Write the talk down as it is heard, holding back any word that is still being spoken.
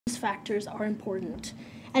these factors are important,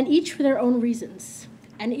 and each for their own reasons.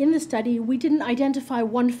 And in the study, we didn't identify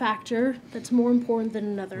one factor that's more important than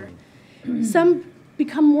another. Some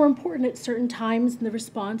become more important at certain times in the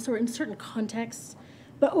response or in certain contexts,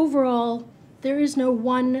 but overall, there is no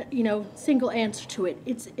one, single answer to it.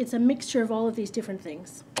 It's a mixture of all of these different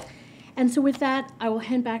things. And so with that, I will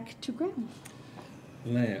hand back to Graham.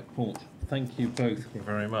 Leah, Paul, thank you both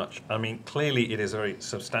very much. I mean, clearly it is a very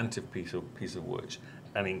substantive piece of work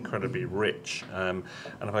and incredibly rich. And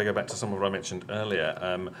if I go back to some of what I mentioned earlier,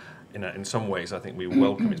 in some ways I think we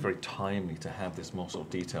welcome, it's very timely to have this more sort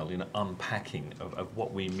of detailed unpacking of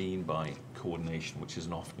what we mean by coordination, which is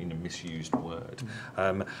an often misused word.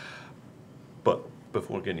 But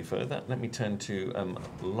before we go any further, let me turn to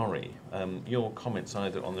Laurie. Your comments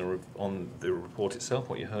either on the report itself,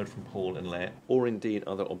 what you heard from Paul and Leah, or indeed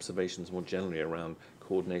other observations more generally around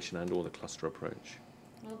coordination and or the cluster approach.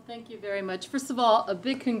 Well, thank you very much. First of all, a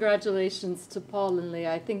big congratulations to Paul and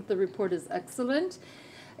Leah. I think the report is excellent.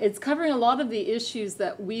 It's covering a lot of the issues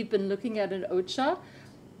that we've been looking at in OCHA.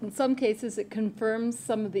 In some cases, it confirms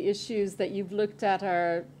some of the issues that you've looked at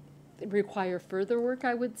require further work,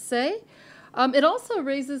 I would say. It also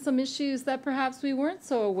raises some issues that perhaps we weren't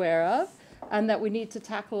so aware of and that we need to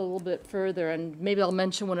tackle a little bit further, and maybe I'll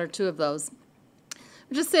mention one or two of those.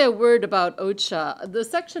 I'll just say a word about OCHA. The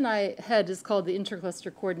section I head is called the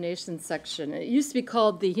Intercluster Coordination section. It used to be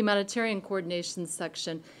called the Humanitarian Coordination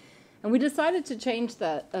section, and we decided to change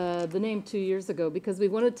that, the name 2 years ago because we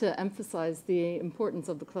wanted to emphasize the importance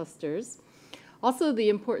of the clusters. Also the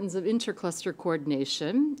importance of intercluster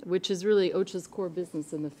coordination, which is really OCHA's core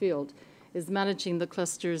business in the field, is managing the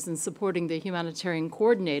clusters and supporting the humanitarian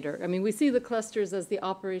coordinator. I mean, we see the clusters as the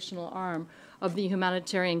operational arm of the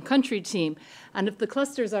humanitarian country team. And if the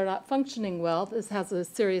clusters are not functioning well, this has a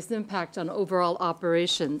serious impact on overall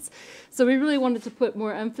operations. So we really wanted to put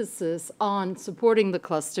more emphasis on supporting the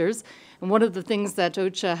clusters. And one of the things that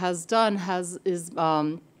OCHA has done is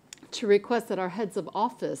to request that our heads of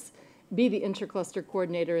office be the intercluster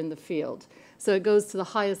coordinator in the field. So it goes to the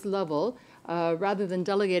highest level, rather than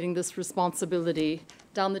delegating this responsibility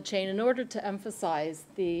down the chain in order to emphasize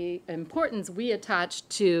the importance we attach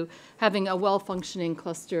to having a well-functioning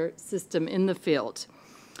cluster system in the field.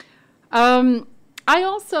 I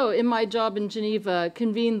also, in my job in Geneva,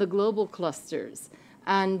 convene the global clusters,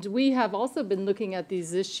 and we have also been looking at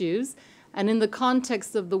these issues. And in the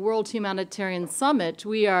context of the World Humanitarian Summit,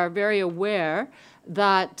 we are very aware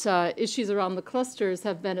that issues around the clusters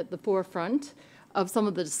have been at the forefront of some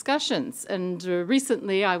of the discussions. And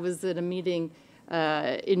recently I was at a meeting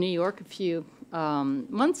in New York a few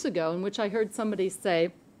months ago in which I heard somebody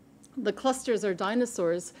say, the clusters are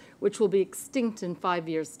dinosaurs which will be extinct in 5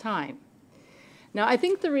 years' time. Now, I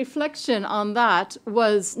think the reflection on that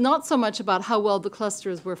was not so much about how well the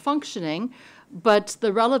clusters were functioning, but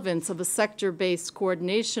the relevance of a sector-based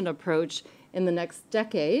coordination approach in the next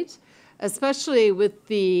decade, especially with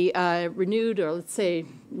the renewed, or let's say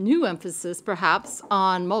new emphasis perhaps,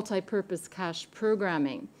 on multi-purpose cash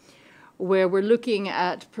programming, where we're looking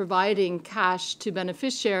at providing cash to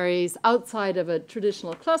beneficiaries outside of a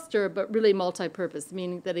traditional cluster, but really multi-purpose,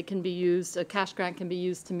 meaning that it can be used, a cash grant can be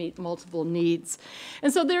used to meet multiple needs.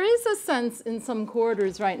 And so there is a sense in some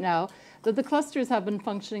corridors right now that the clusters have been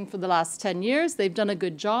functioning for the last 10 years. They've done a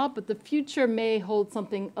good job, but the future may hold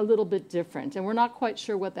something a little bit different. And we're not quite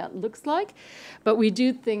sure what that looks like. But we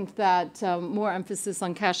do think that more emphasis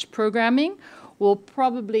on cash programming will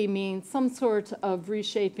probably mean some sort of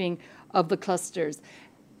reshaping of the clusters.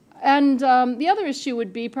 And the other issue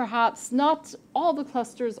would be perhaps not all the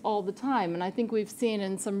clusters all the time. And I think we've seen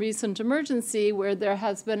in some recent emergency where there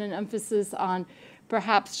has been an emphasis on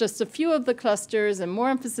perhaps just a few of the clusters and more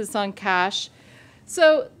emphasis on cash.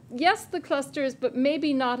 So yes, the clusters, but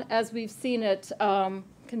maybe not as we've seen it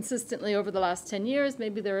consistently over the last 10 years.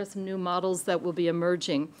 Maybe there are some new models that will be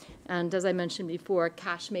emerging. And as I mentioned before,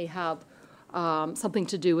 cash may have something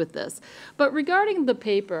to do with this. But regarding the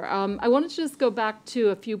paper, I wanted to just go back to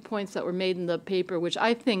a few points that were made in the paper, which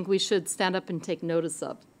I think we should stand up and take notice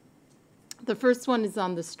of. The first one is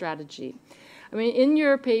on the strategy. I mean, in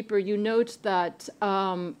your paper, you note that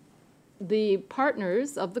the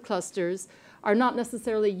partners of the clusters are not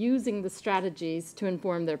necessarily using the strategies to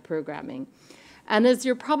inform their programming. And as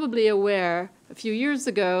you're probably aware, a few years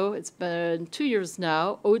ago, it's been 2 years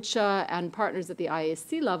now, OCHA and partners at the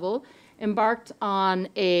IAC level embarked on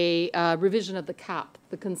a revision of the CAP,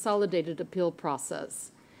 the Consolidated Appeal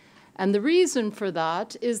Process. And the reason for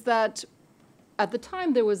that is that at the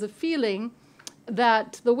time there was a feeling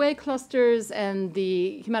that the way clusters and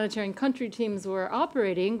the humanitarian country teams were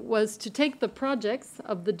operating was to take the projects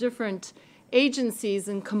of the different agencies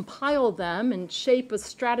and compile them and shape a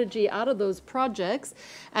strategy out of those projects,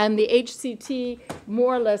 and the HCT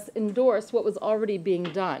more or less endorsed what was already being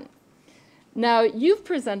done. Now, you've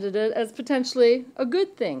presented it as potentially a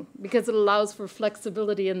good thing because it allows for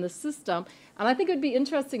flexibility in the system, and I think it would be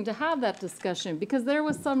interesting to have that discussion because there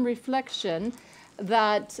was some reflection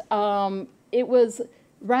that it was,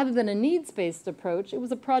 rather than a needs-based approach, it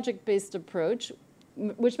was a project-based approach,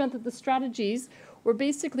 which meant that the strategies were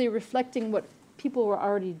basically reflecting what people were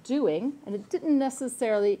already doing, and it didn't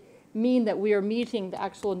necessarily mean that we are meeting the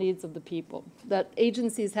actual needs of the people. That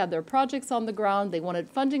agencies had their projects on the ground, they wanted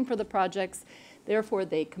funding for the projects, therefore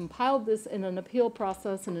they compiled this in an appeal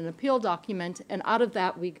process, in an appeal document, and out of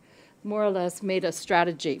that we more or less made a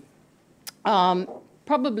strategy.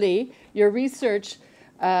 Probably your research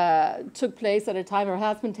took place at a time, or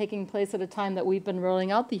has been taking place at a time that we've been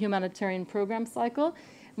rolling out the humanitarian program cycle.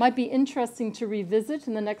 Might be interesting to revisit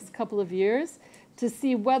in the next couple of years to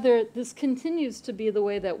see whether this continues to be the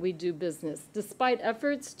way that we do business, despite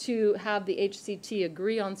efforts to have the HCT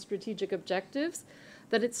agree on strategic objectives,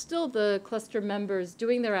 that it's still the cluster members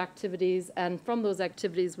doing their activities, and from those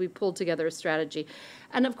activities we pull together a strategy.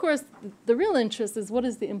 And of course, the real interest is what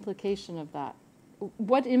is the implication of that?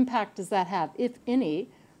 What impact does that have, if any,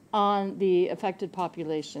 on the affected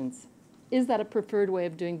populations? Is that a preferred way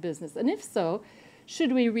of doing business? And if so,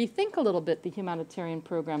 should we rethink a little bit the humanitarian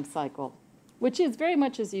program cycle, which is very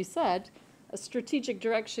much, as you said, a strategic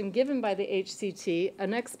direction given by the HCT,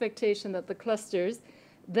 an expectation that the clusters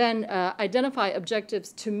then identify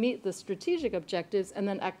objectives to meet the strategic objectives, and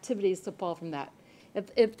then activities to fall from that.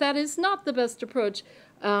 If that is not the best approach,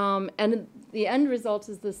 and the end result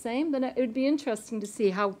is the same, then it would be interesting to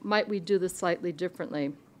see how might we do this slightly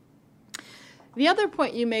differently. The other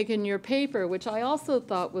point you make in your paper, which I also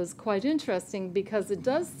thought was quite interesting because it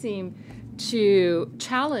does seem to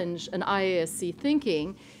challenge an IASC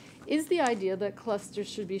thinking, is the idea that clusters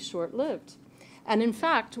should be short-lived. And in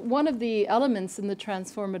fact, one of the elements in the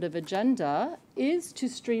transformative agenda is to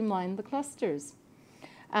streamline the clusters.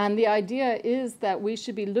 And the idea is that we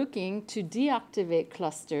should be looking to deactivate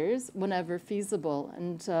clusters whenever feasible.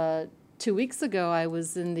 And 2 weeks ago, I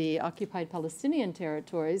was in the occupied Palestinian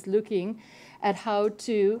territories looking at how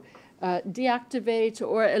to deactivate,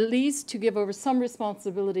 or at least to give over some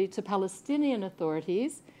responsibility to Palestinian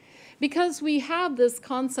authorities, because we have this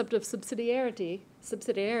concept of subsidiarity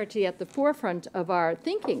at the forefront of our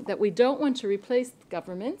thinking, that we don't want to replace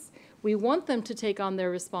governments. We want them to take on their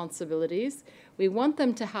responsibilities. We want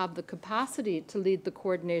them to have the capacity to lead the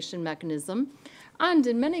coordination mechanism. And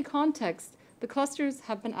in many contexts, the clusters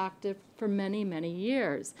have been active for many, many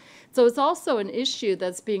years. So it's also an issue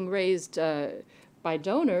that's being raised by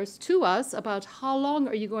donors to us about how long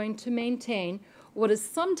are you going to maintain what is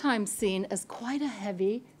sometimes seen as quite a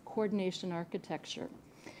heavy coordination architecture.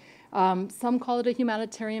 Some call it a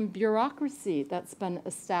humanitarian bureaucracy that's been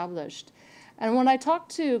established. And when I talk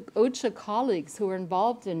to OCHA colleagues who are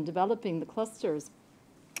involved in developing the clusters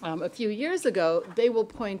a few years ago, they will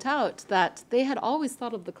point out that they had always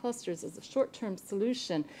thought of the clusters as a short-term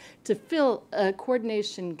solution to fill a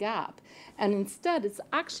coordination gap. And instead, it's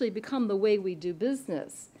actually become the way we do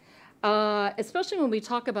business. Especially when we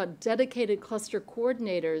talk about dedicated cluster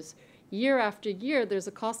coordinators, year after year, there's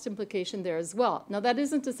a cost implication there as well. Now, that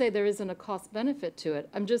isn't to say there isn't a cost benefit to it.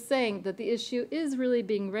 I'm just saying that the issue is really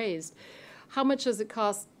being raised. How much does it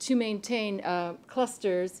cost to maintain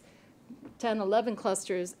clusters, 10, 11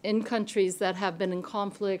 clusters, in countries that have been in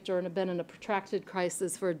conflict or have been in a protracted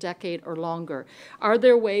crisis for a decade or longer? Are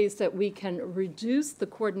there ways that we can reduce the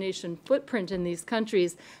coordination footprint in these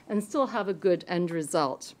countries and still have a good end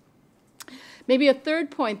result? Maybe a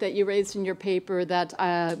third point that you raised in your paper that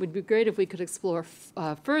would be great if we could explore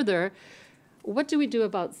further, what do we do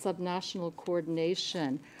about subnational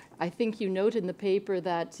coordination? I think you note in the paper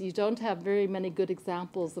that you don't have very many good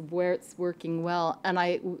examples of where it's working well, and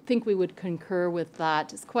I think we would concur with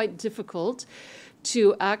that. It's quite difficult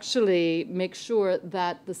to actually make sure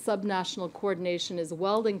that the subnational coordination is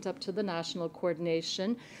well linked up to the national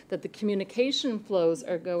coordination, that the communication flows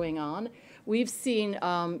are going on. We've seen,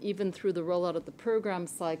 even through the rollout of the program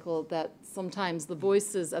cycle, that sometimes the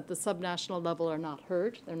voices at the subnational level are not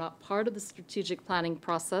heard. They're not part of the strategic planning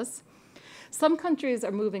process. Some countries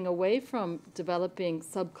are moving away from developing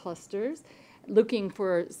subclusters, looking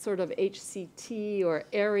for sort of HCT or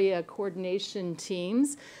area coordination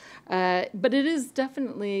teams. But it is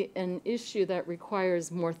definitely an issue that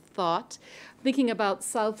requires more thought. Thinking about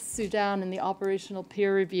South Sudan and the operational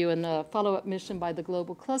peer review and the follow-up mission by the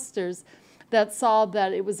global clusters that saw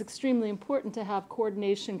that it was extremely important to have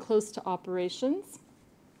coordination close to operations.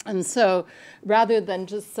 And so rather than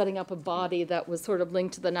just setting up a body that was sort of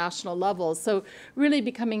linked to the national level, so really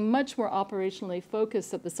becoming much more operationally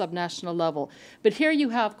focused at the subnational level. But here you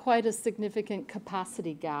have quite a significant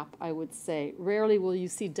capacity gap, I would say. Rarely will you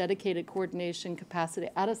see dedicated coordination capacity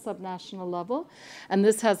at a subnational level, and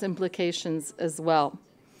this has implications as well.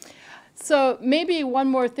 So maybe one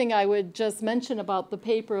more thing I would just mention about the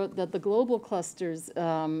paper that the global clusters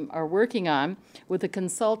are working on with a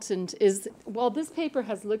consultant is, while this paper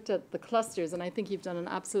has looked at the clusters, and I think you've done an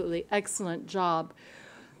absolutely excellent job,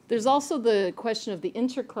 there's also the question of the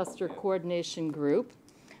intercluster coordination group.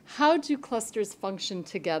 How do clusters function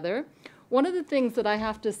together? One of the things that I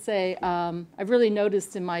have to say I've really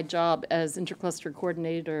noticed in my job as intercluster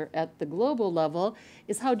coordinator at the global level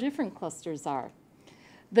is how different clusters are.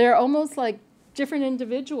 They're almost like different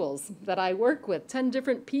individuals that I work with, 10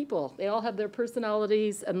 different people. They all have their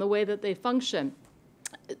personalities and the way that they function.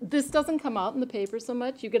 This doesn't come out in the paper so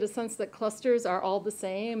much. You get a sense that clusters are all the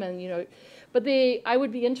same, and but I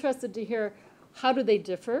would be interested to hear how do they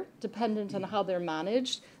differ, dependent on how they're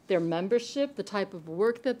managed, their membership, the type of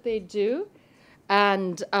work that they do,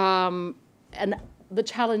 and the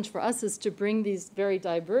challenge for us is to bring these very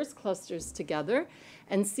diverse clusters together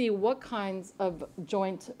and see what kinds of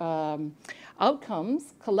joint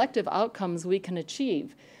outcomes, collective outcomes we can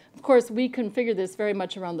achieve. Of course, we configure this very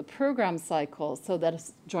much around the program cycle, so that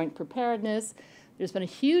is joint preparedness. There's been a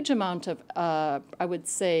huge amount of, I would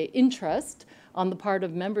say, interest on the part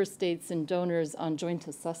of member states and donors on joint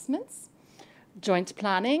assessments, joint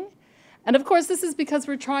planning. And of course, this is because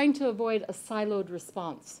we're trying to avoid a siloed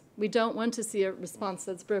response. We don't want to see a response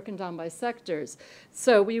that's broken down by sectors.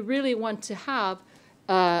 So we really want to have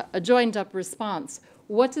a joined-up response.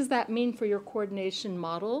 What does that mean for your coordination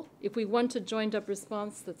model? If we want a joined-up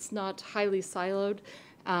response that's not highly siloed,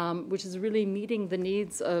 which is really meeting the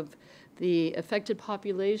needs of the affected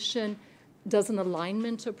population, does an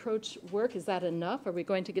alignment approach work? Is that enough? Are we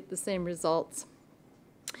going to get the same results?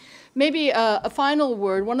 Maybe a final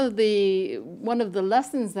word. One of the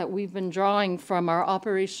lessons that we've been drawing from our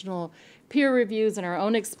operational peer reviews and our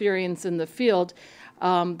own experience in the field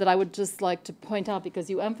that I would just like to point out, because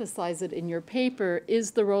you emphasize it in your paper,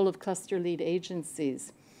 is the role of cluster lead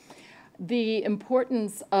agencies. The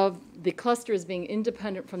importance of the clusters being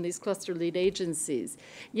independent from these cluster lead agencies.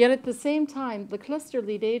 Yet at the same time, the cluster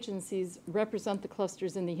lead agencies represent the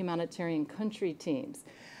clusters in the humanitarian country teams.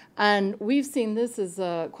 And we've seen this as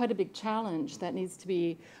quite a big challenge that needs to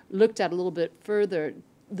be looked at a little bit further.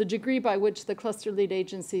 The degree by which the cluster lead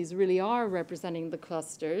agencies really are representing the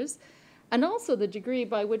clusters, and also the degree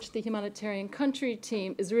by which the humanitarian country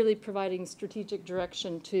team is really providing strategic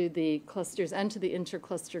direction to the clusters and to the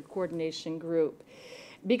intercluster coordination group.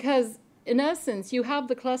 Because in essence, you have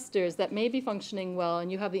the clusters that may be functioning well, and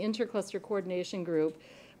you have the intercluster coordination group.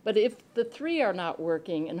 But if the three are not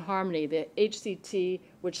working in harmony, the HCT,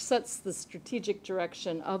 which sets the strategic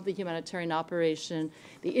direction of the humanitarian operation,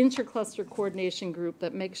 the intercluster coordination group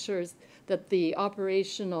that makes sure that the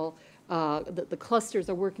operational that the clusters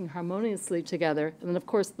are working harmoniously together, and then of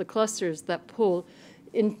course the clusters that pull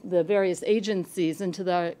in the various agencies into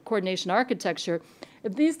the coordination architecture,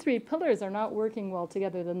 if these three pillars are not working well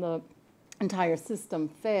together, then the entire system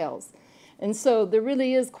fails. And so there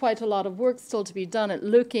really is quite a lot of work still to be done at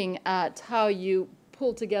looking at how you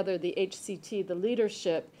pull together the HCT, the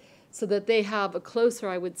leadership, so that they have a closer,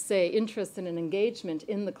 I would say, interest and an engagement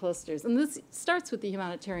in the clusters. And this starts with the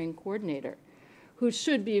humanitarian coordinator, who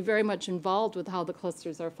should be very much involved with how the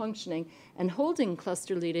clusters are functioning and holding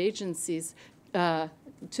cluster lead agencies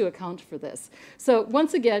to account for this. So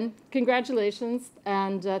once again, congratulations,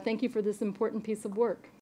 and thank you for this important piece of work.